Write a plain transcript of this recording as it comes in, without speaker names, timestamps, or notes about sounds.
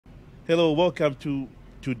Hello, welcome to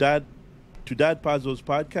Dad to Dadpuzzles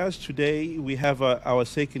podcast. Today we have our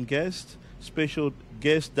second guest, special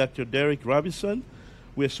guest Dr. Derek Robinson.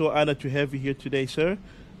 We're so honored to have you here today, sir.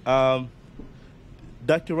 Um,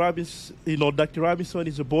 Dr. Robinson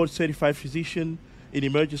is a board-certified physician in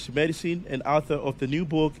emergency medicine and author of the new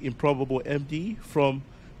book Improbable MD: From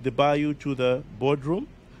the Bayou to the Boardroom.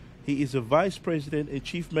 He is a vice president and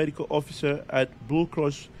chief medical officer at Blue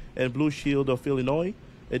Cross and Blue Shield of Illinois,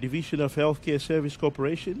 a division of Healthcare Service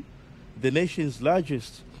Corporation, the nation's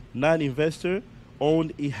largest non-investor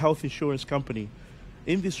owned health insurance company.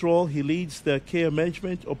 In this role, he leads the care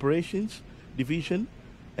management operations division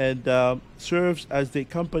and serves as the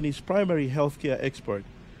company's primary healthcare expert.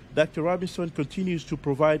 Dr. Robinson continues to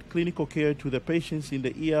provide clinical care to the patients in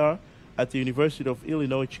the ER at the University of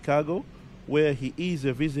Illinois Chicago, where he is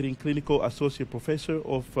a visiting clinical associate professor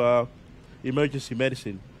of emergency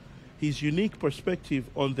medicine. His unique perspective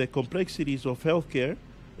on the complexities of healthcare,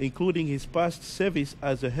 including his past service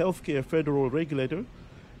as a healthcare federal regulator,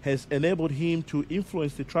 has enabled him to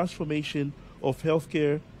influence the transformation of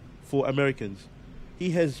healthcare for Americans. He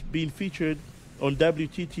has been featured on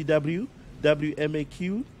WTTW,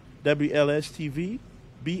 WMAQ, WLS TV,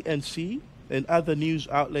 BNC, and other news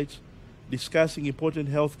outlets discussing important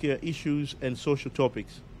healthcare issues and social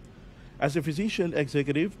topics. As a physician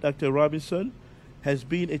executive, Dr. Robinson has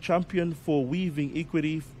been a champion for weaving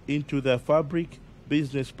equity into the fabric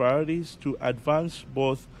business priorities to advance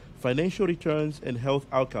both financial returns and health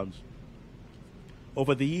outcomes.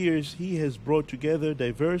 Over the years, he has brought together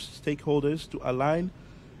diverse stakeholders to align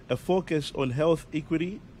a focus on health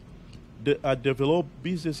equity, develop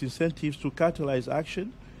business incentives to catalyze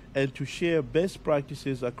action, and to share best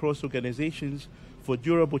practices across organizations for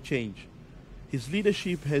durable change. His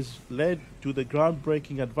leadership has led to the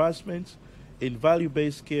groundbreaking advancements in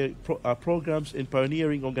value-based care programs and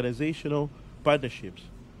pioneering organizational partnerships.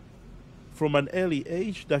 From an early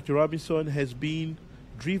age, Dr. Robinson has been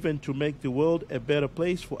driven to make the world a better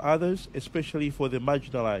place for others, especially for the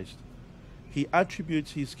marginalized. He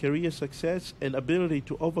attributes his career success and ability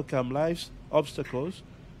to overcome life's obstacles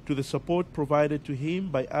to the support provided to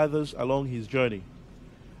him by others along his journey.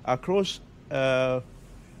 Across a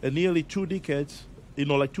nearly 2 decades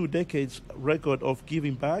record of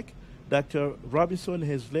giving back, Dr. Robinson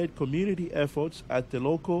has led community efforts at the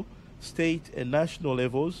local, state, and national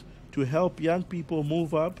levels to help young people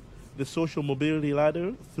move up the social mobility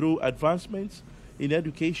ladder through advancements in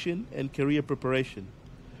education and career preparation.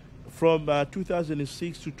 From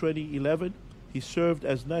 2006 to 2011, he served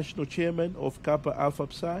as national chairman of Kappa Alpha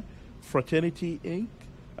Psi Fraternity Inc.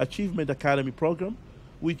 Achievement Academy program,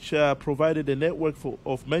 which provided a network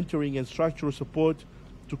of mentoring and structural support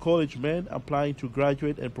to college men applying to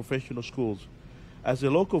graduate and professional schools. As a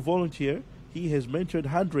local volunteer, he has mentored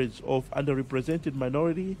hundreds of underrepresented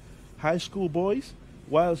minority high school boys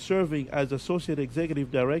while serving as Associate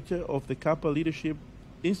Executive Director of the Kappa Leadership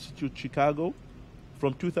Institute Chicago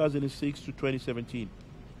from 2006 to 2017.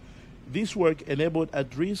 This work enabled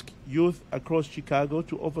at-risk youth across Chicago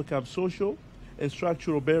to overcome social and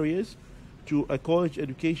structural barriers to a college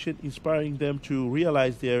education, inspiring them to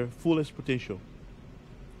realize their fullest potential.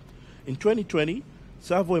 In 2020,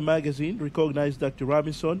 Savoy magazine recognized Dr.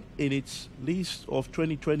 Robinson in its list of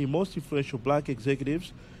 2020 most influential black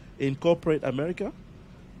executives in corporate America.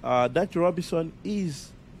 Dr. Robinson is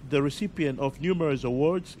the recipient of numerous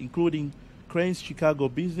awards, including Crain's Chicago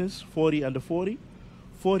Business 40 Under 40,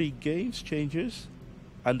 40 Games Changers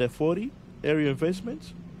Under 40 Area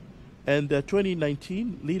Investments, and the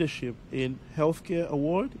 2019 Leadership in Healthcare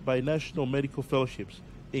Award by National Medical Fellowships,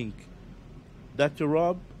 Inc.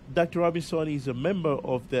 Dr. Robinson is a member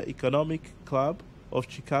of the Economic Club of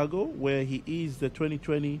Chicago, where he is the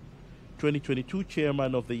 2020-2022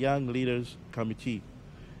 chairman of the Young Leaders Committee.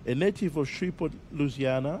 A native of Shreveport,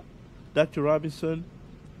 Louisiana, Dr. Robinson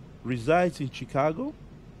resides in Chicago,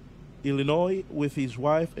 Illinois with his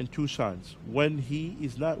wife and 2 sons. When he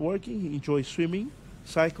is not working, he enjoys swimming,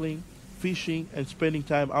 cycling, fishing, and spending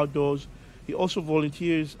time outdoors. He also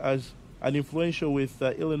volunteers as an influential with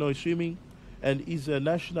Illinois Swimming and is a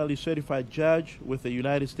nationally certified judge with the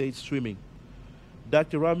United States Swimming.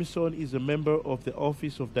 Dr. Robinson is a member of the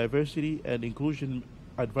Office of Diversity and Inclusion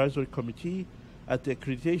Advisory Committee at the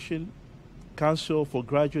Accreditation Council for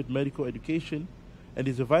Graduate Medical Education and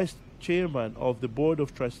is a vice chairman of the Board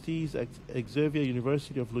of Trustees at Xavier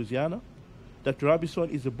University of Louisiana. Dr.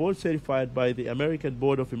 Robinson is a board certified by the American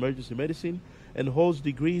Board of Emergency Medicine and holds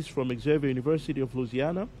degrees from Xavier University of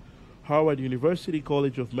Louisiana, Howard University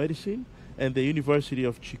College of Medicine, and the University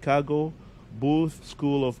of Chicago Booth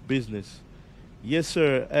School of Business. Yes,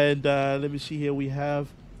 sir. And let me see here. We have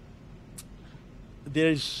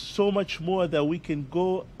there's so much more that we can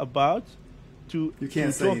go about to You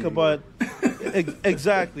can't say talk anymore. about.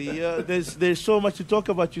 Exactly. There's so much to talk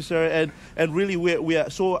about you, sir, and really we are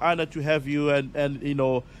so honored to have you, and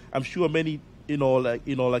I'm sure many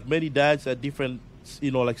like many dads at different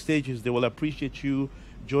like stages, they will appreciate you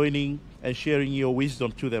joining and sharing your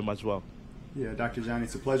wisdom to them as well. Yeah, Dr. Johnny,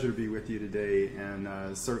 it's a pleasure to be with you today,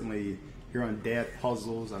 and certainly here on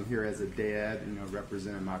Dadpuzzles, I'm here as a dad,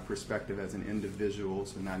 representing my perspective as an individual,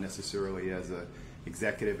 so not necessarily as a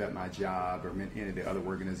executive at my job or any of the other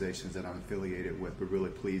organizations that I'm affiliated with, but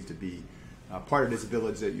really pleased to be part of this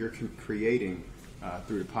village that you're creating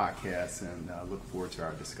through the podcast, and look forward to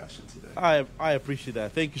our discussion today. I appreciate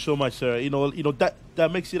that. Thank you so much, sir. That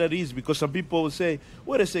makes it that easy, because some people will say,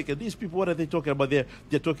 "Wait a second, these people, what are they talking about?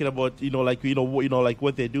 They're talking about like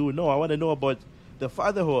what they do." No, I want to know about the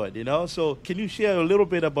fatherhood. So can you share a little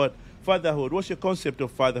bit about fatherhood? What's your concept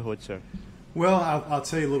of fatherhood, sir? Well, I'll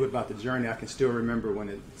tell you a little bit about the journey. I can still remember when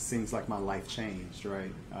it seems like my life changed,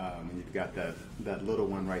 right? When you've got that little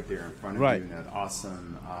one right there in front of Right. you, and that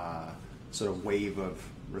awesome sort of wave of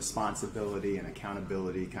responsibility and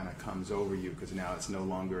accountability kind of comes over you, because now it's no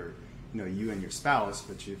longer you and your spouse,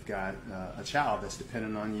 but you've got a child that's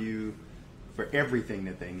dependent on you for everything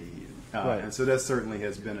that they need. Right. And so that certainly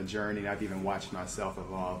has been a journey. I've even watched myself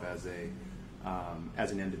evolve as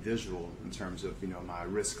an individual in terms of my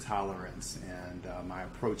risk tolerance and my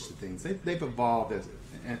approach to things. They've evolved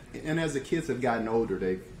and as the kids have gotten older,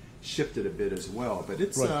 they've shifted a bit as well. But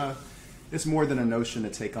it's Right. It's more than a notion to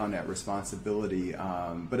take on that responsibility,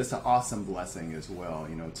 but it's an awesome blessing as well.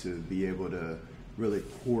 To be able to really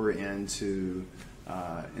pour into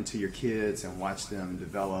your kids and watch them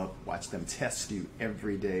develop, watch them test you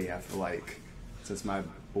every day. I feel like since my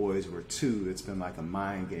boys were 2, it's been like a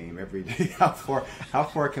mind game every day. How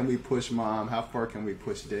far can we push mom? How far can we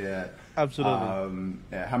push dad? Absolutely.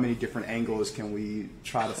 How many different angles can we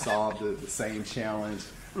try to solve the same challenge?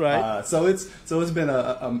 Right. So it's been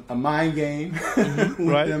a mind game with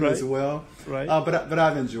Right, them right. as well. Right. But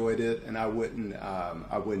I've enjoyed it, and I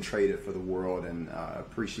wouldn't trade it for the world, and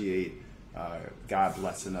appreciate God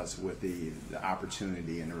blessing us with the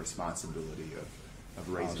opportunity and the responsibility of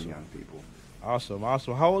raising Awesome. young people. Awesome.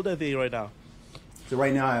 How old are they right now? So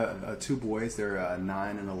right now I have 2 boys. They're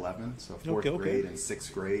 9 and 11, so 4th Okay. grade and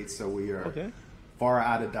 6th grade. So we are Okay. far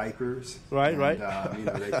out of diapers. Right, and, right.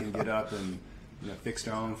 They can get up and fix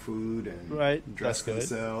their own food and Right. dress That's good.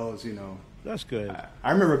 themselves. That's good.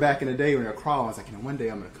 I remember back in the day when they were crawling, I was like, one day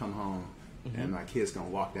I'm going to come home Mm-hmm. and my kid's going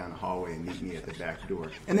to walk down the hallway and meet me at the back door.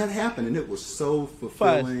 And that happened, and it was so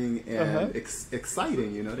fulfilling and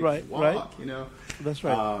exciting, to Right, walk, right. That's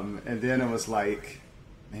right. And then it was like,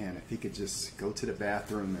 man, if he could just go to the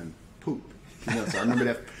bathroom and poop. So I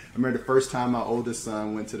remember the first time my oldest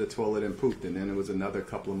son went to the toilet and pooped, and then it was another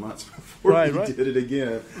couple of months before he did it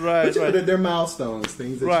again. Right, But they're milestones,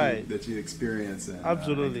 things that Right. you experience and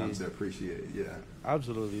Absolutely. come to appreciate. Yeah.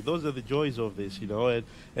 Absolutely, those are the joys of this,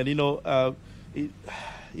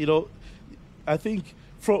 I think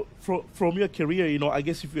from your career, I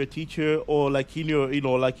guess if you're a teacher or like in your,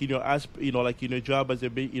 like in your job as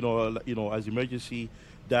a, as emergency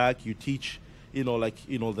doc, you teach, like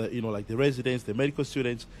the residents, the medical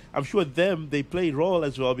students. I'm sure they play a role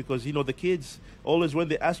as well, because the kids always, when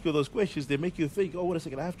they ask you those questions, they make you think, oh, wait a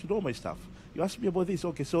second, I have to know my stuff. You asked me about this,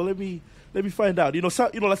 okay, so let me find out.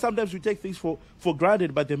 Like sometimes we take things for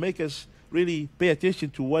granted, but they make us really pay attention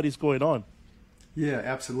to what is going on. Yeah,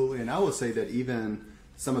 absolutely. And I would say that even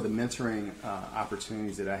some of the mentoring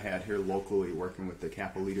opportunities that I had here locally, working with the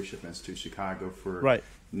Capital Leadership Institute Chicago for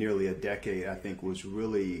nearly a decade, I think was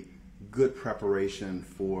really good preparation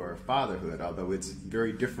for fatherhood, although it's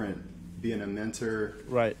very different being a mentor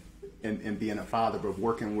and being a father, but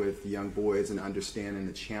working with young boys and understanding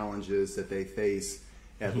the challenges that they face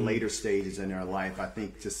at later stages in their life, I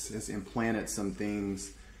think just has implanted some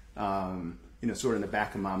things, sort of in the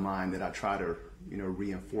back of my mind that I try to,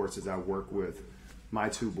 reinforce as I work with my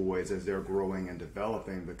 2 boys as they're growing and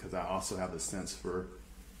developing, because I also have a sense for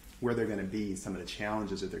where they're going to be, some of the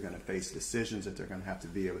challenges that they're going to face, decisions that they're going to have to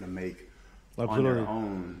be able to make on their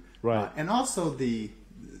own. And also the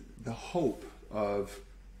hope of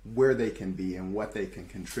where they can be and what they can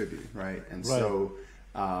contribute, right? And so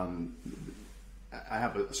I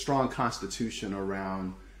have a strong constitution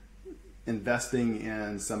around investing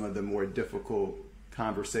in some of the more difficult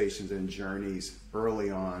conversations and journeys early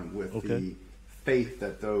on with the faith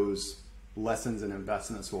that those lessons and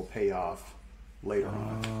investments will pay off later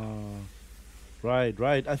on. Right.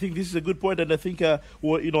 I think this is a good point, and I think,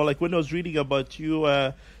 like when I was reading about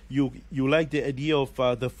you, you like the idea of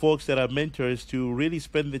the folks that are mentors to really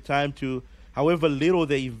spend the time to however little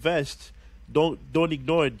they invest, don't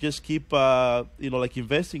ignore it. Just keep like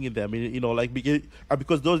investing in them. Like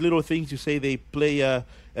because those little things you say they play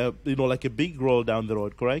like a big role down the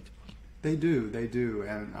road. Correct? They do,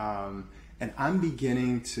 and I'm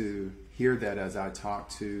beginning to hear that as I talk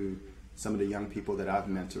to some of the young people that I've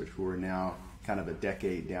mentored who are now kind of a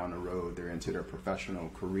decade down the road. They're into their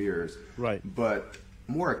professional careers. Right. But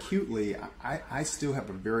more acutely, I still have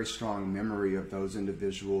a very strong memory of those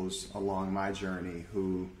individuals along my journey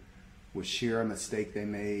who would share a mistake they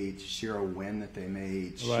made, share a win that they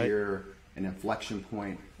made, right. share an inflection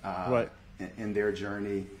point right. in their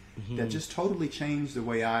journey that just totally changed the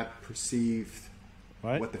way I perceived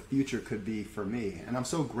right. what the future could be for me. And I'm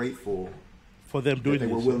so grateful for them doing that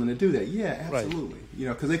they were willing to do that. Yeah, absolutely.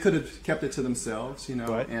 Right. Because they could have kept it to themselves,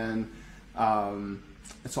 right. and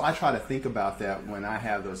so I try to think about that when I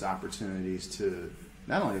have those opportunities to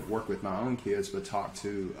not only work with my own kids, but talk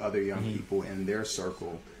to other young people in their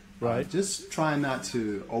circle. Right. Just trying not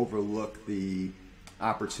to overlook the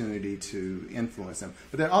opportunity to influence them.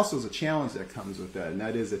 But there also is a challenge that comes with that, and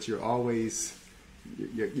that is that you're always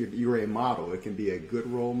you're a model. It can be a good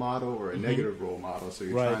role model or a negative role model. So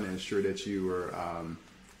you're right. trying to ensure that you are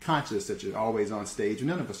conscious that you're always on stage.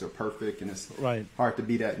 None of us are perfect, and it's right. hard to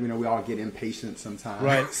be that. We all get impatient sometimes.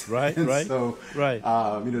 Right. And right. So right.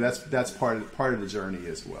 That's part of the journey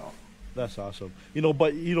as well. That's awesome.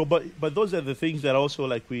 But those are the things that also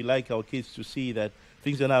we like our kids to see, that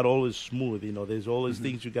things are not always smooth. There's always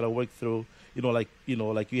things you gotta work through. Like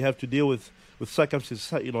you have to deal with circumstances.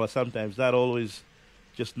 Sometimes not always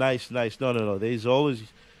just nice. No.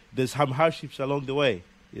 There's some hardships along the way.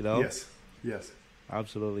 Yes.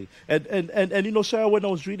 Absolutely. And Sarah, when I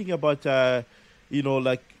was reading about your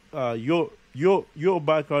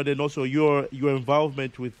background and also your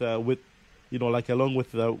involvement with along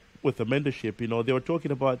with the mentorship, they were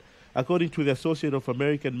talking about, according to the Association of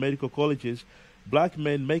American Medical Colleges, black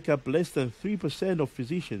men make up less than 3% of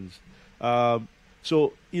physicians.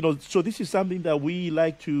 So this is something that we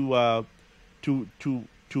like to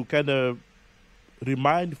kind of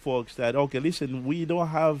remind folks that, okay, listen, we don't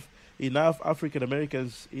have enough African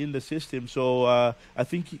Americans in the system. So I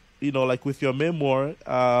think with your memoir,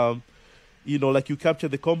 you capture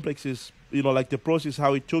the complexes, the process,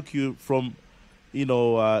 how it took you from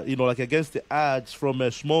against the odds, from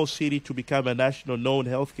a small city to become a national known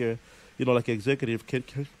healthcare executive.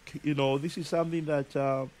 This is something that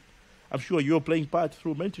I'm sure you're playing part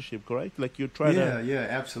through mentorship, correct? You're trying to... Yeah,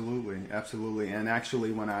 absolutely. And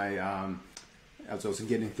actually, when as I was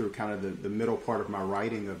getting through kind of the middle part of my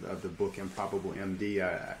writing of the book, Improbable MD,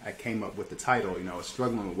 I came up with the title. I was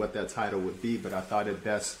struggling with what that title would be, but I thought it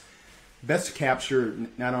best to capture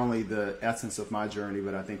not only the essence of my journey,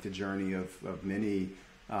 but I think the journey of many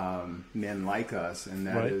men like us. And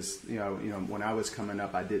that right. is, when I was coming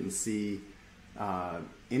up, I didn't see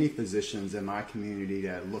any physicians in my community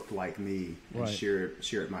that looked like me and right.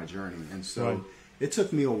 shared my journey. And so right. it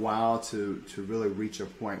took me a while to really reach a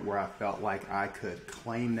point where I felt like I could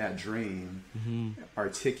claim that dream,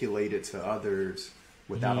 articulate it to others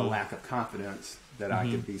without a lack of confidence that I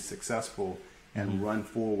could be successful and run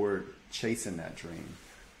forward chasing that dream.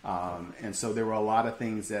 And so there were a lot of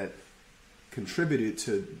things that contributed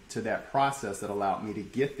to that process that allowed me to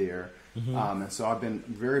get there. And so I've been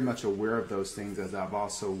very much aware of those things as I've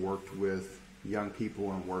also worked with young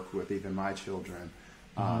people and worked with even my children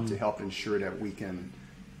to help ensure that we can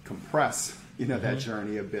compress, that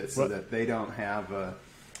journey a bit so that they don't have a,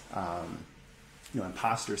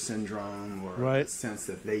 imposter syndrome or right. a sense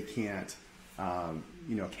that they can't,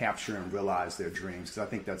 capture and realize their dreams. Because I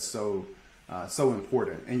think that's so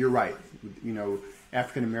important. And you're right.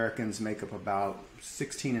 African Americans make up about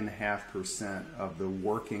 16.5% of the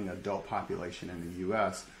working adult population in the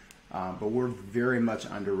U.S., but we're very much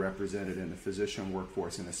underrepresented in the physician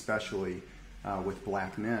workforce, and especially with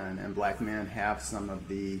black men. And black men have some of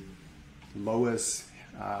the lowest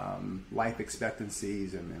life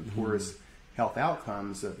expectancies and poorest health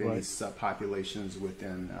outcomes of any subpopulations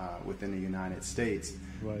within the United States.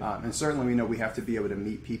 Right. And certainly we know we have to be able to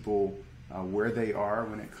meet people where they are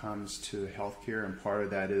when it comes to healthcare, and part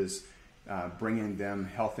of that is bringing them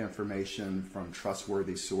health information from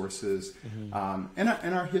trustworthy sources. And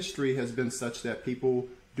our history has been such that people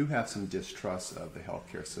do have some distrust of the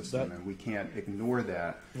healthcare system, and we can't ignore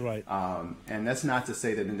that. Right. And that's not to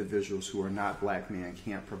say that individuals who are not black men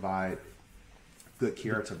can't provide good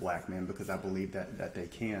care to black men, because I believe that they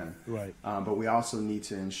can. Right. But we also need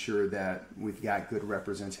to ensure that we've got good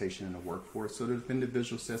representation in the workforce, so that if an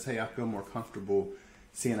individual says, hey, I feel more comfortable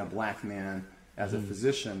seeing a black man as a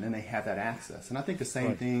physician, then they have that access. And I think the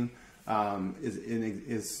same thing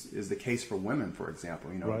is the case for women, for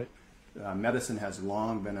example. Medicine has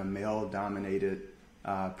long been a male-dominated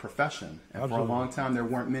profession, and for a long time there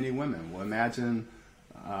weren't many women. Well, imagine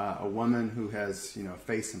a woman who has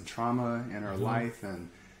faced some trauma in her life and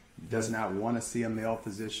does not want to see a male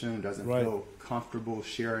physician, doesn't feel comfortable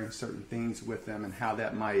sharing certain things with them, and how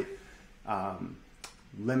that might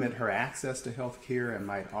limit her access to health care and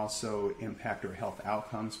might also impact her health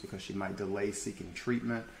outcomes because she might delay seeking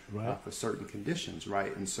treatment for certain conditions,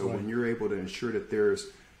 right? And so when you're able to ensure that there's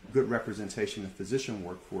good representation of physician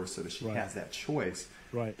workforce so that she has that choice,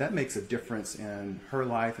 that makes a difference in her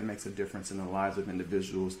life. It makes a difference in the lives of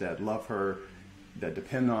individuals that love her, that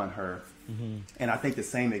depend on her. And I think the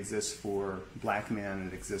same exists for black men,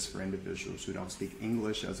 and it exists for individuals who don't speak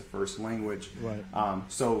English as a first language.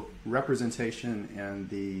 So representation in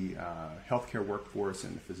the healthcare workforce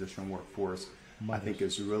and the physician workforce, I think,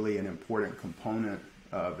 is really an important component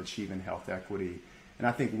of achieving health equity. And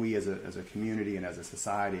I think we as a community and as a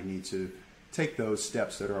society need to take those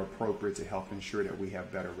steps that are appropriate to help ensure that we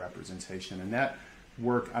have better representation. And that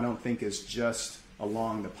work, I don't think, is just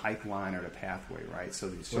along the pipeline or the pathway, right?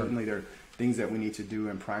 So certainly there are things that we need to do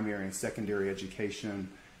in primary and secondary education,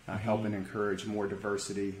 help and encourage more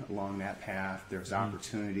diversity along that path. There's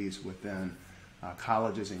opportunities within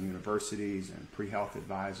colleges and universities and pre-health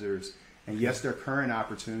advisors. And yes, there are current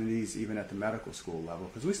opportunities even at the medical school level,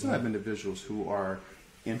 because we still have individuals who are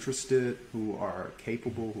interested, who are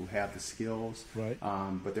capable, who have the skills,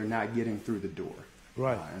 but they're not getting through the door.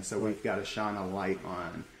 And so we've got to shine a light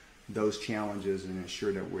on those challenges and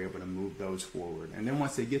ensure that we're able to move those forward. And then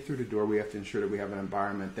once they get through the door, we have to ensure that we have an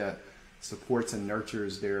environment that supports and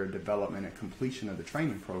nurtures their development and completion of the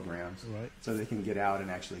training programs so they can get out and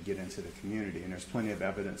actually get into the community. And there's plenty of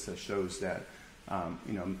evidence that shows that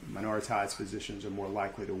minoritized physicians are more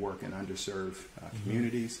likely to work in underserved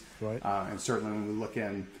communities. And certainly when we look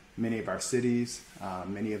in many of our cities,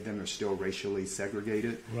 many of them are still racially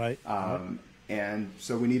segregated. And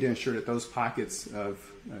so we need to ensure that those pockets of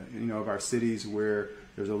our cities where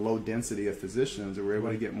there's a low density of physicians, that we're able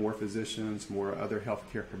to get more physicians, more other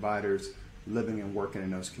healthcare providers living and working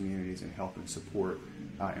in those communities and helping support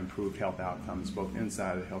improved health outcomes both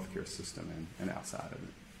inside of the healthcare system and outside of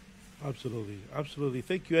it. Absolutely.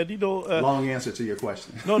 Thank you. And long answer to your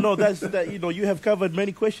question. No, that's that. You have covered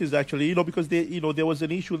many questions actually. Because there was an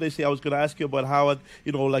issue. They say I was going to ask you about how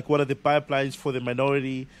like what are the pipelines for the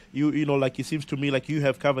minority. Like it seems to me like you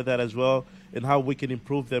have covered that as well, and how we can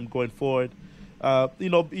improve them going forward.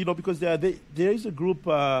 Because there is a group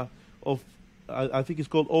of I think it's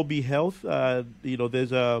called OB Health.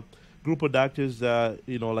 There's a group of doctors.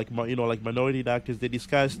 Like minority doctors. They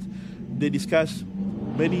discuss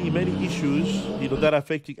many issues that are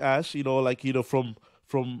affecting us from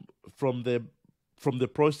the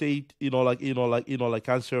prostate like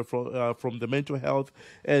cancer, from the mental health,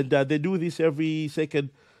 and they do this every second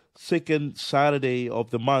Saturday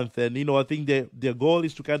of the month. And I think their goal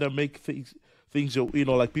is to kind of make things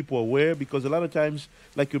like people aware, because a lot of times,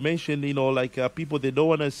 like you mentioned, people, they don't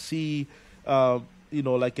want to see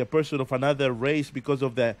like a person of another race because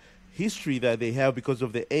of the history that they have, because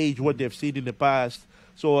of the age, what they've seen in the past.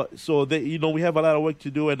 So they, we have a lot of work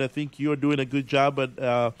to do, and I think you're doing a good job.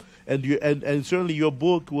 And certainly your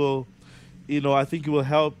book will, I think it will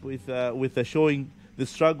help with showing the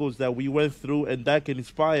struggles that we went through, and that can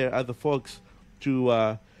inspire other folks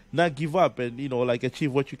to not give up and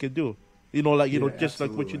achieve what you can do. Just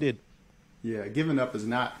like what you did. Yeah, giving up is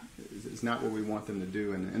not what we want them to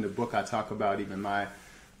do. And in the book, I talk about even my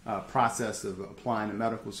process of applying to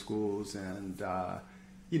medical schools and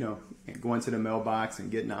going to the mailbox and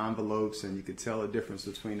getting the envelopes, and you could tell the difference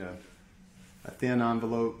between a thin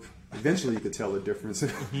envelope. Eventually, you could tell the difference.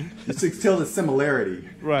 You could tell the similarity.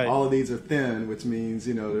 All of these are thin, which means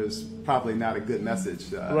there's probably not a good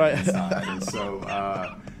message inside. And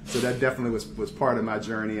so that definitely was part of my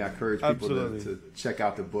journey. I encourage people to check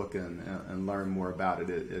out the book and learn more about it.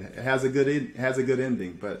 It has a good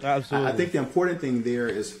ending, but I think the important thing there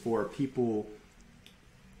is for people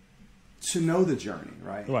to know the journey,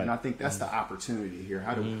 right? And I think that's the opportunity here.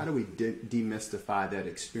 How do we demystify that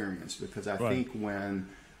experience? Because I think when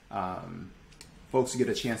folks get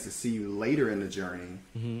a chance to see you later in the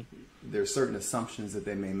journey, there's certain assumptions that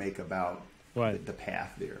they may make about the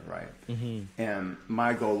path there, right? And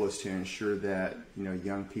my goal is to ensure that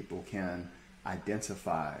young people can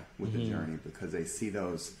identify with the journey, because they see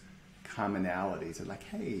those commonalities. They're like,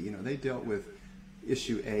 hey, they dealt with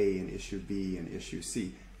issue A and issue B and issue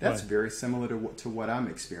C. That's very similar to what I'm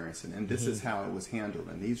experiencing, and this is how it was handled,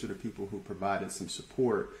 and these are the people who provided some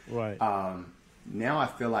support. Now I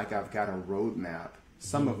feel like I've got a roadmap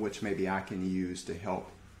some of which maybe I can use to help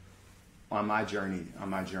on my journey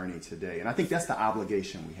today. And I think that's the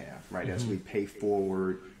obligation we have, right? As we pay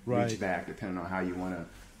forward, reach back, depending on how you want to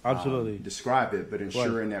describe it, but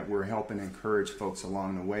ensuring that we're helping encourage folks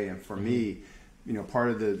along the way. And for me, part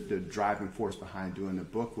of the driving force behind doing the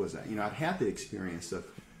book was that, I'd had the experience of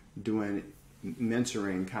doing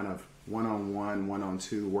mentoring kind of one-on-one,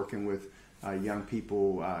 one-on-two, working with young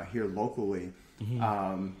people here locally.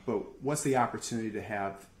 But what's the opportunity to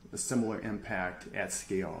have a similar impact at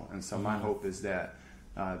scale? And so my hope is that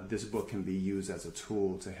this book can be used as a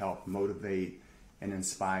tool to help motivate and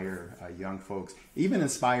inspire young folks, even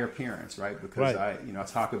inspire parents, right? Because I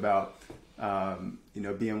talk about,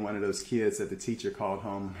 being one of those kids that the teacher called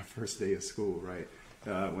home on the first day of school, right?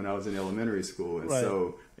 When I was in elementary school. And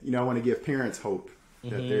so, I want to give parents hope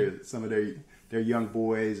that some of their young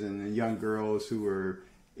boys and young girls who are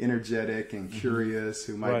energetic and curious,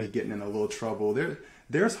 who might be getting in a little trouble,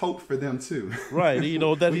 there's hope for them too. Right.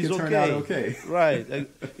 That we is can turn out okay. Right.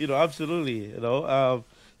 Absolutely.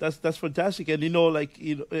 That's fantastic. And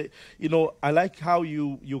I like how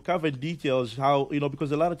you cover in how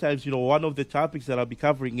because a lot of times one of the topics that I'll be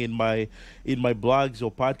covering in my blogs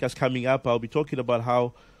or podcasts coming up, I'll be talking about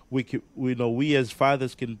how we as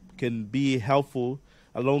fathers can be helpful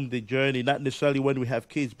along the journey, not necessarily when we have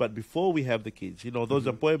kids, but before we have the kids. Those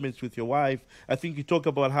appointments with your wife. I think you talk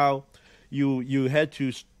about how you had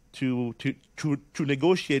to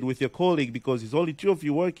negotiate with your colleague because it's only two of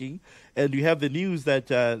you working, and you have the news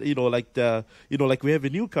that like we have a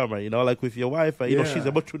newcomer, like with your wife, she's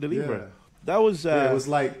about to deliver. Yeah. That was it was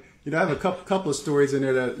like I have a couple of stories in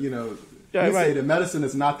there that say that medicine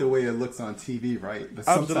is not the way it looks on TV, right? But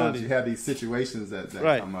sometimes you have these situations that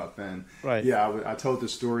come up, and I told the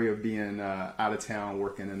story of being out of town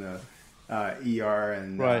working in the ER,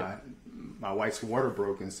 and my wife's water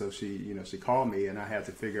broke, and so she called me, and I had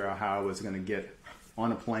to figure out how I was going to get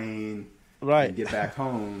on a plane and get back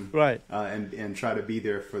home, and try to be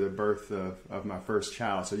there for the birth of my first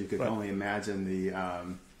child. So you could only imagine the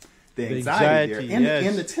anxiety there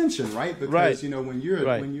and the tension, right? Because when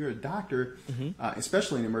you're a doctor,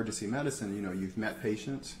 especially in emergency medicine, you've met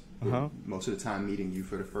patients. Most of the time meeting you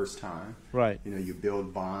for the first time. You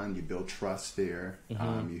build bond, you build trust there.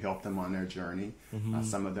 You help them on their journey.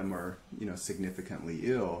 Some of them are, significantly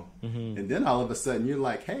ill. And then all of a sudden you're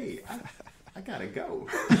like, hey, I gotta go.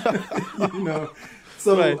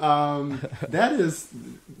 So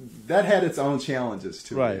that had its own challenges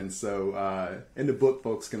to it. And so in the book,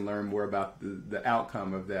 folks can learn more about the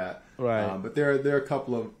outcome of that. But there are a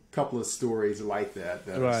couple of stories like that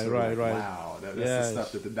wow, that's the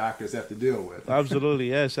stuff that the doctors have to deal with. Absolutely,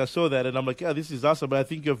 yes, I saw that, and I'm like, yeah, this is awesome. But I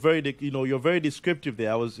think you're very descriptive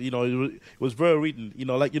there. I was, it was very written,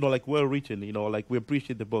 like well written, like we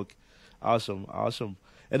appreciate the book. Awesome.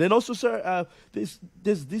 And then also, sir, there's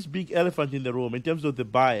this big elephant in the room in terms of the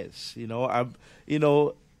bias. Now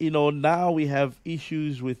we have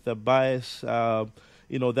issues with the bias,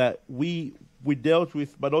 that we dealt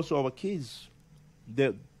with, but also our kids,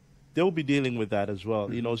 they'll be dealing with that as well.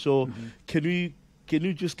 So can you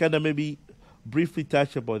just kind of maybe briefly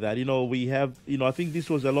touch about that? We have, I think this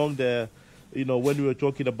was along the, when we were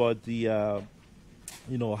talking about the,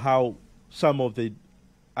 how some of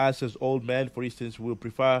us as old men, for instance, will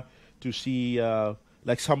prefer to see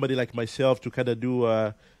like somebody like myself to kind of do,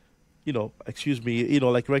 like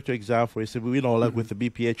rectal exam, for instance, like with the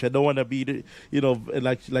BPH. I don't want to be,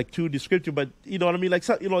 like too descriptive, but you know what I mean? Like,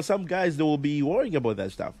 some guys, they will be worrying about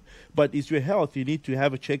that stuff. But it's your health. You need to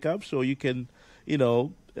have a checkup so you can, be in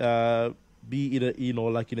a,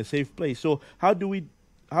 like in a safe place. So how do we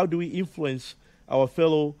influence our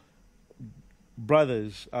fellow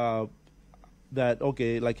brothers, that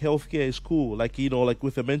like healthcare is cool, like like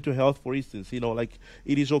with the mental health, for instance, like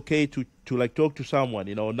it is okay to like talk to someone,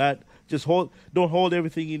 not just don't hold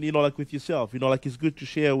everything in, like with yourself, like it's good to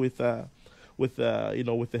share with the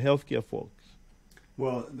healthcare folks.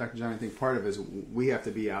 Well, Dr. John, I think part of it is we have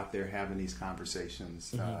to be out there having these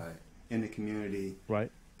conversations in the community,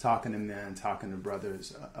 talking to men, talking to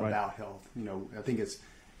brothers about health. I think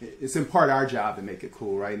it's in part our job to make it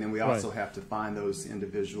cool, right? And then we also have to find those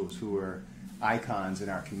individuals who are icons in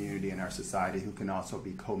our community and our society who can also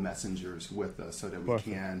be co-messengers with us so that we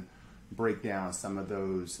can break down some of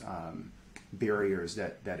those barriers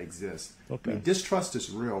that exist. I mean, distrust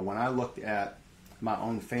is real. When I looked at my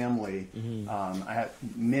own family, I had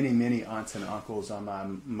many aunts and uncles on my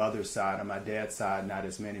mother's side. On my dad's side, not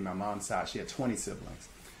as many. My mom's side, she had 20 siblings.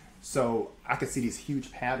 So I could see these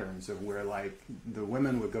huge patterns of where like the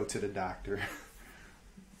women would go to the doctor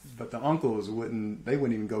but the uncles wouldn't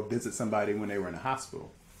even go visit somebody when they were in the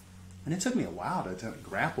hospital. And it took me a while to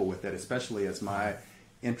grapple with that, especially as my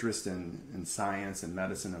interest in science and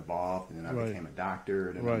medicine evolved, and then I became a doctor,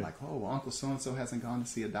 and I'm like, oh, well, Uncle so-and-so hasn't gone to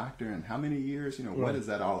see a doctor in how many years? What is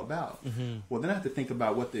that all about? Well, then I have to think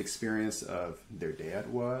about what the experience of their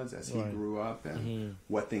dad was as he grew up, and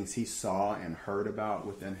what things he saw and heard about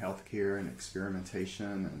within healthcare and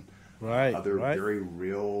experimentation and other very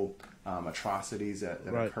real atrocities that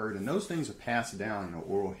occurred. And those things are passed down,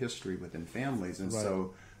 oral history within families. And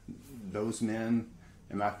so those men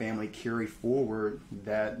and my family carry forward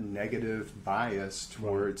that negative bias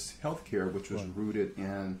towards healthcare, which was rooted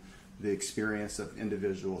in the experience of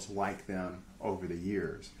individuals like them over the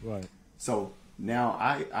years. So now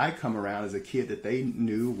I come around as a kid that they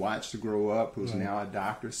knew, watched grow up, who's now a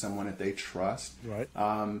doctor, someone that they trust,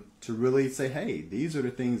 to really say, hey, these are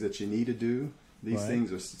the things that you need to do. These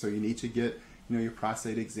things are, so you need to get your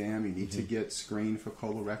prostate exam, you need to get screened for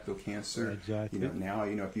colorectal cancer. Now,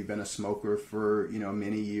 if you've been a smoker for,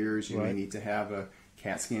 many years, you may need to have a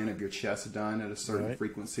CAT scan of your chest done at a certain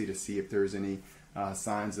frequency to see if there's any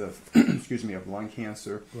signs of, of lung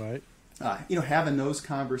cancer. Having those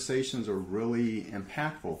conversations are really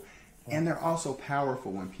impactful. And they're also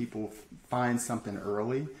powerful when people find something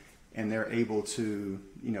early and they're able to,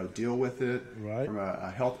 deal with it from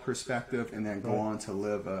a health perspective, and then go on to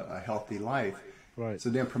live a healthy life. So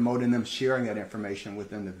then promoting them, sharing that information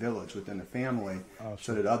within the village, within the family,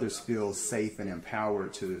 so that others feel safe and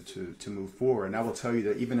empowered to move forward. And I will tell you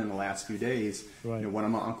that even in the last few days, one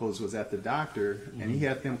of my uncles was at the doctor, and he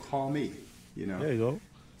had them call me. There you go.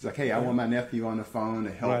 It's like, hey, I want my nephew on the phone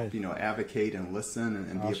to help, advocate and listen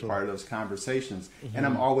and be a part of those conversations. And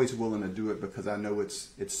I'm always willing to do it because I know it's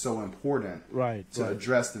so important to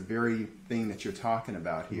address the very thing that you're talking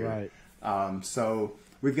about here. So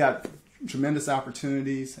we've got tremendous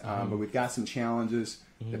opportunities, but we've got some challenges.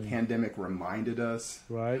 The pandemic reminded us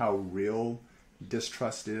how real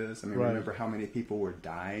distrust is. I mean, remember how many people were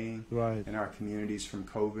dying in our communities from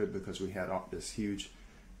COVID because we had this huge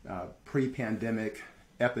pre-pandemic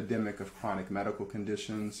epidemic of chronic medical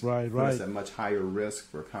conditions, put us at much higher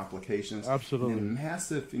risk for complications. And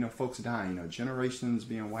massive, folks dying, generations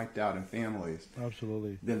being wiped out in families.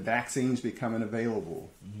 Then vaccines becoming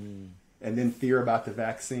available, and then fear about the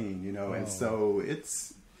vaccine, and so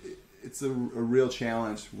it's a real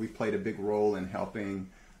challenge. We played a big role in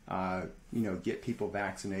helping, get people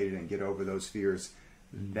vaccinated and get over those fears.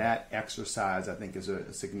 That exercise, I think, is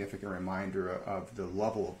a significant reminder of the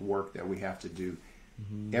level of work that we have to do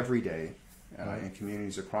every day in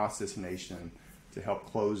communities across this nation to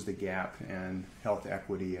help close the gap in health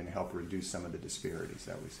equity and help reduce some of the disparities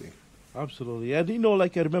that we see. Absolutely. And, I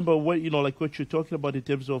remember what, what you're talking about in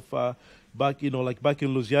terms of back in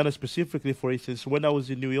Louisiana specifically, for instance, when I was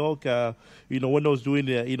in New York, when I was doing,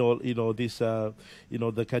 this, the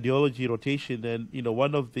cardiology rotation, and,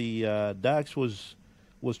 one of the docs was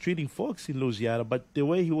treating folks in Louisiana, but the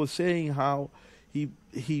way he was saying how he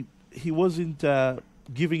wasn't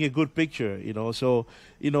giving a good picture, So,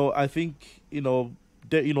 I think,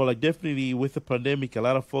 definitely with the pandemic, a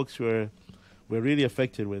lot of folks were really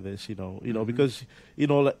affected with this, because,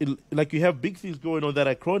 like you have big things going on that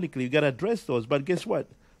are chronically, you got to address those. But guess what?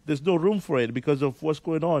 There's no room for it because of what's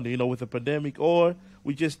going on, with the pandemic, or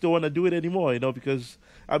we just don't want to do it anymore, because,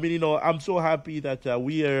 I'm so happy that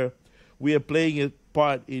we are playing a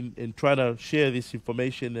part in trying to share this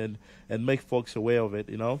information and make folks aware of it,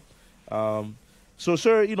 So,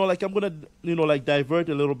 sir, I'm going to, divert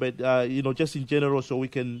a little bit, just in general, so we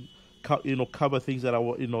can, cover things that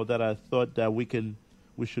that I thought that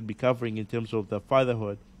we should be covering in terms of the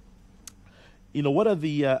fatherhood. What are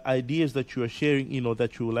the ideas that you are sharing,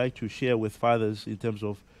 that you would like to share with fathers in terms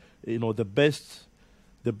of, the best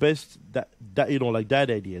dad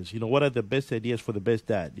ideas? What are the best ideas for the best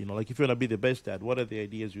dad? If you want to be the best dad, what are the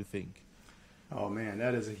ideas you think? Oh man,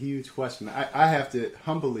 that is a huge question. I have to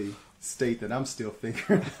humbly state that I'm still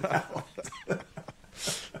figuring it out.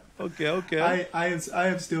 Okay. I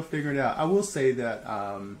am still figuring it out. I will say that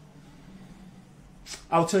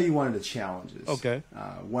I'll tell you one of the challenges. Okay.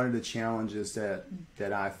 One of the challenges that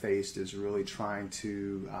I faced is really trying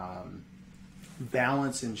to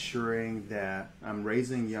balance ensuring that I'm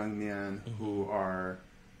raising young men who are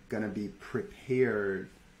going to be prepared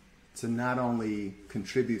to not only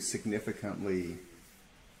contribute significantly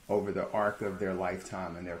over the arc of their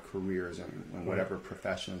lifetime and their careers and whatever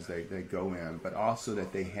professions they go in, but also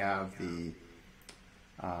that they have the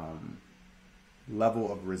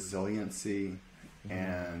level of resiliency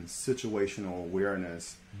and situational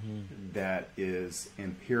awareness that is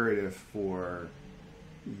imperative for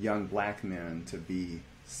young black men to be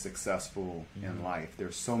successful in life.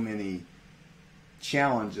 There's so many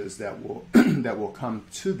challenges that will that will come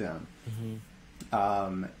to them,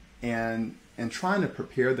 and trying to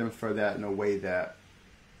prepare them for that in a way that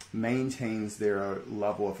maintains their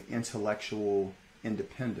level of intellectual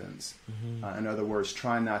independence. In other words,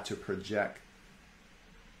 trying not to project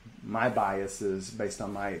my biases based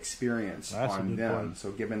on my experience on them. Point.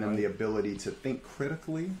 So giving them the ability to think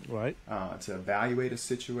critically, to evaluate a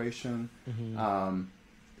situation,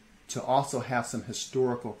 to also have some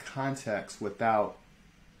historical context without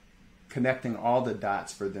connecting all the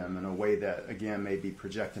dots for them in a way that, again, may be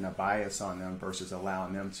projecting a bias on them versus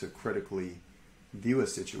allowing them to critically view a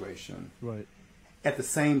situation. Right. At the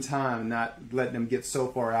same time, not letting them get so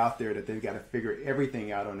far out there that they've got to figure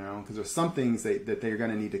everything out on their own, because there's some things that they're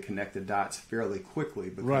going to need to connect the dots fairly quickly,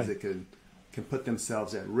 because it can put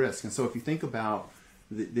themselves at risk. And so if you think about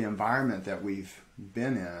the environment that we've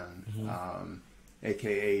been in,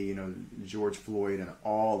 aka George Floyd and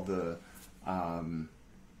all the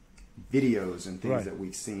videos and things that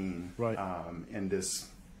we've seen in this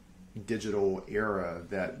digital era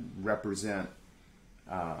that represent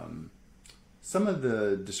some of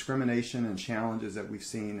the discrimination and challenges that we've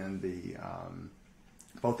seen in the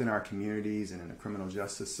both in our communities and in the criminal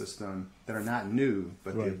justice system that are not new,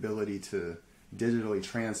 but the ability to digitally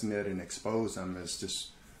transmit and expose them is just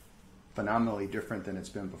phenomenally different than it's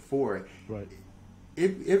been before. Right.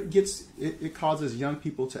 It causes young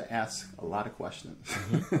people to ask a lot of questions,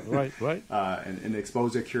 and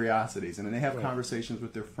expose their curiosities, and then they have conversations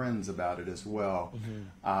with their friends about it as well.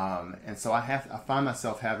 And so I find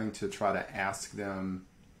myself having to try to ask them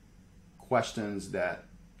questions that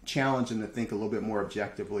challenge them to think a little bit more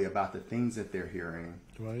objectively about the things that they're hearing,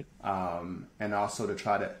 and also to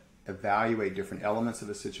try to evaluate different elements of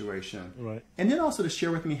the situation, and then also to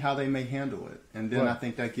share with me how they may handle it. And then I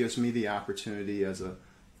think that gives me the opportunity as a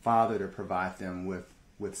father to provide them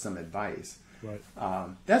with some advice.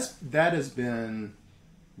 That has been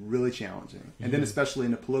really challenging. And then especially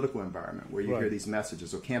in the political environment where you hear these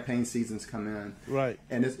messages. So campaign seasons come in,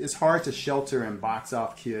 and it's hard to shelter and box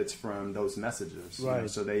off kids from those messages.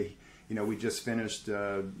 So they, we just finished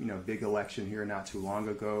big election here not too long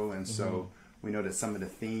ago, and so we know that some of the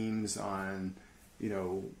themes on,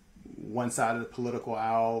 one side of the political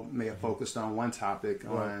aisle may have focused on one topic,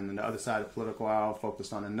 on the other side of the political aisle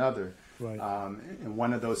focused on another. And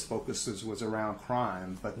one of those focuses was around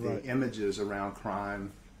crime, but the images around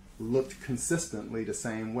crime looked consistently the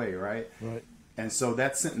same way, And so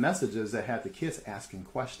that sent messages that had the kids asking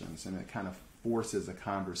questions, and it kind of forces a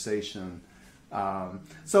conversation.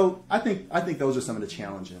 So I think those are some of the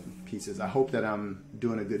challenging pieces. I hope that I'm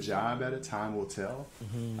doing a good job at it. Time will tell.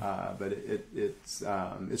 But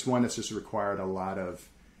it's one that's just required a lot of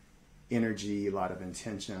energy, a lot of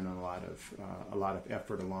intention, and a lot of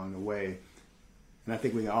effort along the way. And I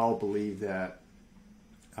think we all believe that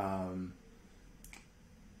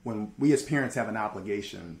when we as parents have an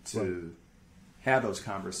obligation to have those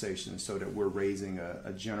conversations, so that we're raising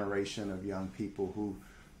a generation of young people who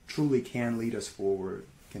truly can lead us forward,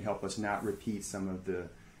 can help us not repeat some of the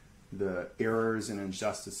errors and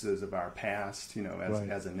injustices of our past,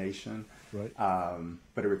 as a nation.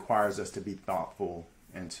 But it requires us to be thoughtful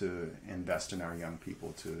and to invest in our young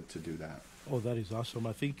people to do that. Oh, that is awesome.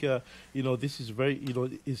 I think this is very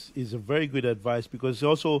is a very good advice, because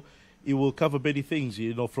also it will cover many things.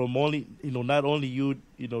 From only not only you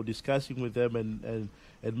discussing with them and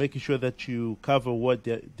making sure that you cover what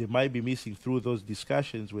they might be missing through those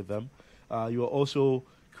discussions with them. You are also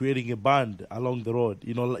creating a bond along the road,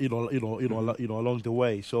 along the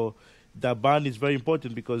way. So that bond is very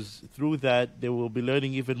important, because through that they will be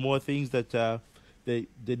learning even more things that they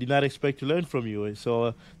did not expect to learn from you. And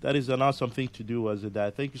so that is an awesome thing to do as a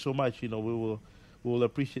dad. Thank you so much. We will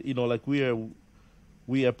appreciate.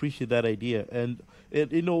 We appreciate that idea. And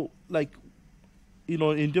in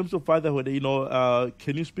terms of fatherhood,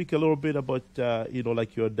 can you speak a little bit about,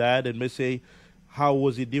 your dad, and maybe say, how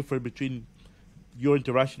was it different between your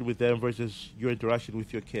interaction with them versus your interaction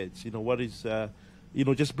with your kids? What is,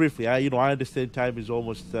 just briefly, I understand time is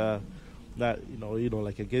almost, not,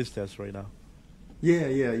 against us right now.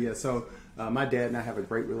 Yeah. So my dad and I have a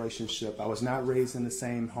great relationship. I was not raised in the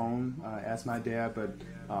same home as my dad, but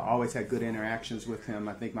always had good interactions with him.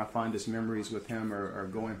 I think my fondest memories with him are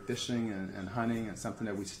going fishing and hunting, and something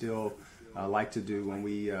that we still like to do when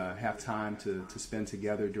we have time to spend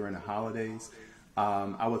together during the holidays.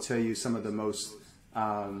 I will tell you, some of the most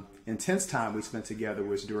intense time we spent together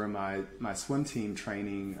was during my swim team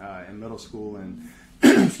training in middle school and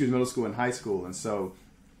middle school and high school. And so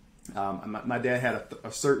my dad had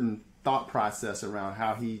a certain thought process around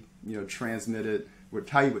how he transmitted,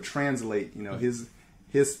 how he would translate his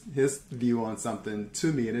his view on something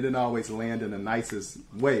to me, and it didn't always land in the nicest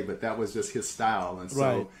way, but that was just his style. And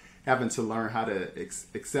so having to learn how to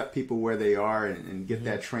accept people where they are and get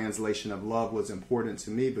that translation of love was important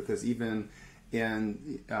to me, because even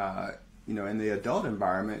in in the adult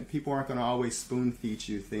environment, people aren't going to always spoon feed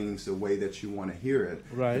you things the way that you want to hear it.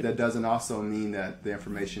 Right. But that doesn't also mean that the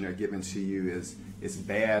information they're giving to you is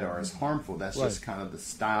bad or is harmful. That's just kind of the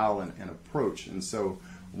style and approach. And so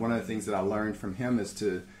one of the things that I learned from him is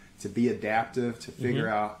to be adaptive, to figure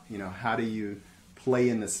out, how do you play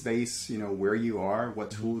in the space, where you are,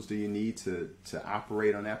 what tools do you need to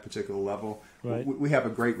operate on that particular level. Right. We have a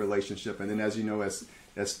great relationship. And then, as you know, as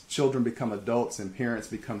children become adults and parents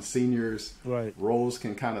become seniors, roles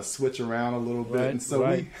can kind of switch around a little bit, and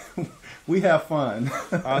so we have fun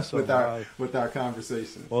with our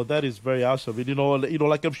conversation. Well, that is very awesome.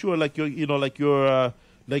 Like I'm sure, like you're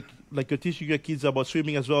teaching your kids about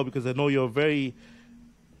swimming as well, because I know you're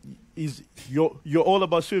you're all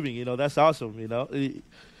about swimming. That's awesome.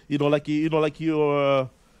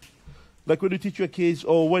 Like when you teach your kids,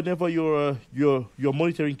 or whenever you're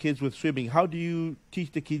monitoring kids with swimming, how do you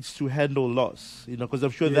teach the kids to handle loss? Because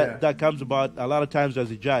I'm sure that comes about a lot of times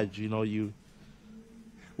as a judge.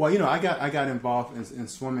 Well, I got involved in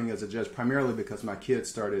swimming as a judge primarily because my kids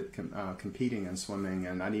started competing in swimming,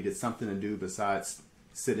 and I needed something to do besides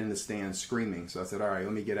sit in the stands screaming. So I said, all right,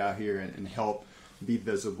 let me get out here and help be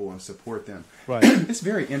visible and support them. Right. It's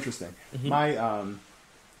very interesting.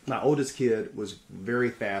 My oldest kid was very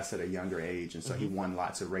fast at a younger age, and so he won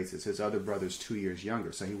lots of races. His other brother's 2 years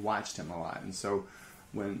younger, so he watched him a lot. And so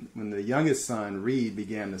when the youngest son, Reed,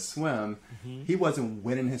 began to swim, he wasn't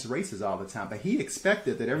winning his races all the time, but he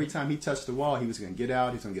expected that every time he touched the wall, he was going to get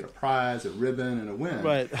out, he's going to get a prize, a ribbon, and a win.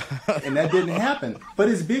 Right. And that didn't happen. But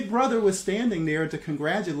his big brother was standing there to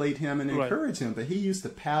congratulate him and encourage him, but he used to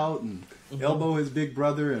pout and elbow his big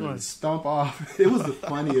brother and stomp off. It was the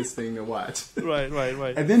funniest thing to watch. Right.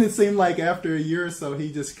 And then it seemed like after a year or so,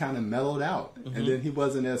 he just kind of mellowed out. And then he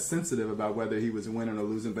wasn't as sensitive about whether he was winning or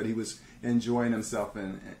losing, but he was enjoying himself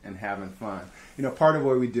and having fun. Part of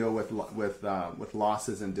what we deal with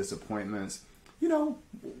losses and disappointments,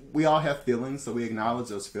 we all have feelings, so we acknowledge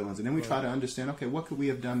those feelings, and then we try to understand, okay, what could we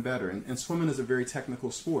have done better? And swimming is a very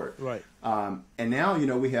technical sport. Right. And now,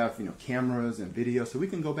 we have, cameras and video, so we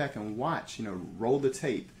can go back and watch, roll the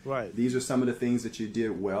tape. Right. These are some of the things that you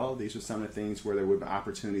did well. These are some of the things where there were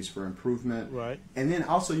opportunities for improvement. Right. And then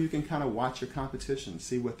also you can kind of watch your competition,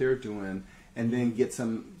 see what they're doing, and then get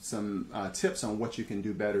some tips on what you can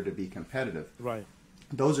do better to be competitive. Right.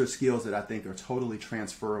 Those are skills that I think are totally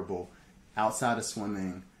transferable outside of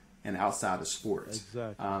swimming and outside of sports.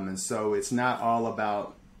 Exactly. And so it's not all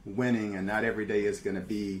about winning, and not every day is going to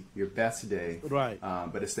be your best day. Right.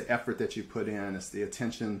 But it's the effort that you put in, it's the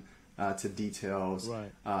attention to details.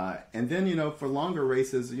 Right. And then, for longer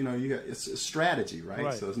races, it's a strategy,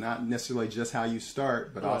 right? So it's not necessarily just how you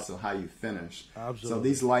start, but also how you finish. Absolutely. So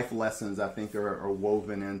these life lessons, I think, are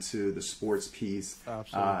woven into the sports piece.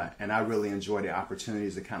 Absolutely. And I really enjoy the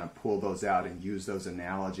opportunities to kind of pull those out and use those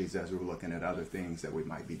analogies as we're looking at other things that we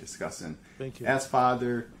might be discussing as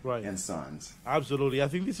father and sons. Absolutely. I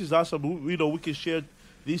think this is awesome. We can share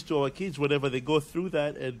these to our kids whenever they go through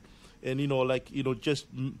that, and just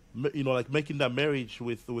making that marriage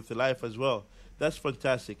with the life as well. That's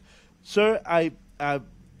fantastic. Sir,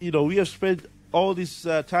 we have spent all this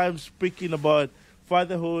time speaking about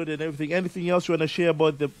fatherhood and everything. Anything else you want to share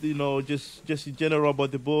about just in general about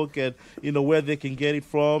the book, and, where they can get it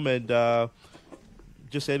from, and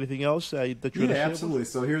just anything else that you want to share? Yeah, absolutely.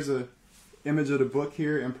 So here's a image of the book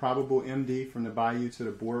here, Improbable MD, From the Bayou to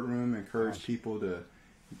the Boardroom. Encourage people to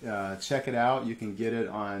check it out. You can get it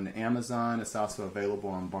on Amazon. It's also available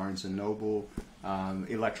on Barnes & Noble.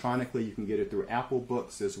 Electronically, you can get it through Apple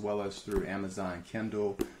Books as well as through Amazon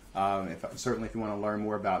Kindle. Certainly, if you want to learn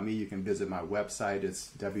more about me, you can visit my website. It's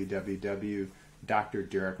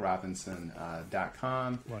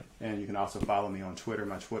www.drderekrobinson.com. Right. And you can also follow me on Twitter.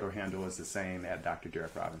 My Twitter handle is the same, at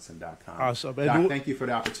drderekrobinson.com. Awesome. Doc, thank you for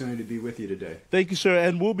the opportunity to be with you today. Thank you, sir.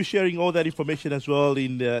 And we'll be sharing all that information as well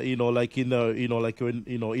in our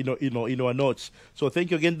notes. So thank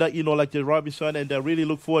you again, the Robinson, and I really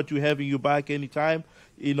look forward to having you back anytime.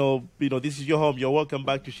 This is your home. You're welcome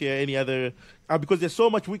back to share any other, because there's so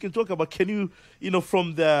much we can talk about. Can you,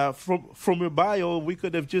 from your bio, we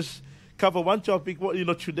could have just cover one topic,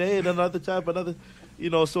 today, and another time, another,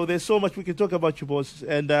 so there's so much we can talk about you, boss.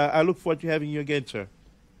 And I look forward to having you again, sir.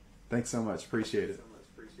 Thanks so much. Appreciate it.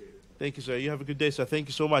 Thank you, sir. You have a good day, sir. Thank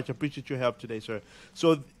you so much. I appreciate your help today, sir.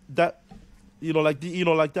 So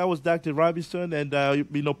like that was Dr. Robinson, and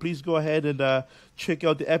please go ahead and check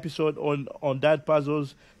out the episode on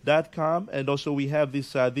dadpuzzles.com, and also we have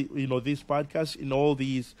this this podcast in all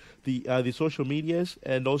the social medias,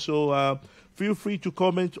 and also feel free to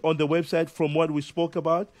comment on the website from what we spoke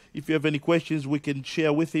about. If you have any questions, we can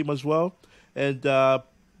share with him as well, and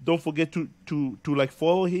don't forget to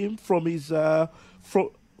follow him from his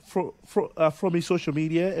from his social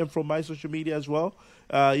media and from my social media as well.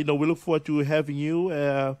 We look forward to having you,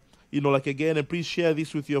 again, and please share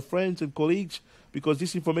this with your friends and colleagues, because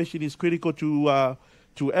this information is critical to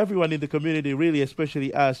everyone in the community, really,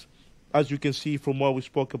 especially us, as you can see from what we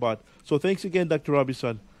spoke about. So thanks again, Dr.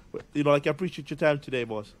 Robinson. I appreciate your time today,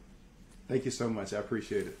 boss. Thank you so much. I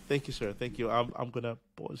appreciate it. Thank you, sir. Thank you. I'm going to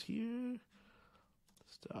pause here.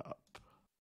 Stop.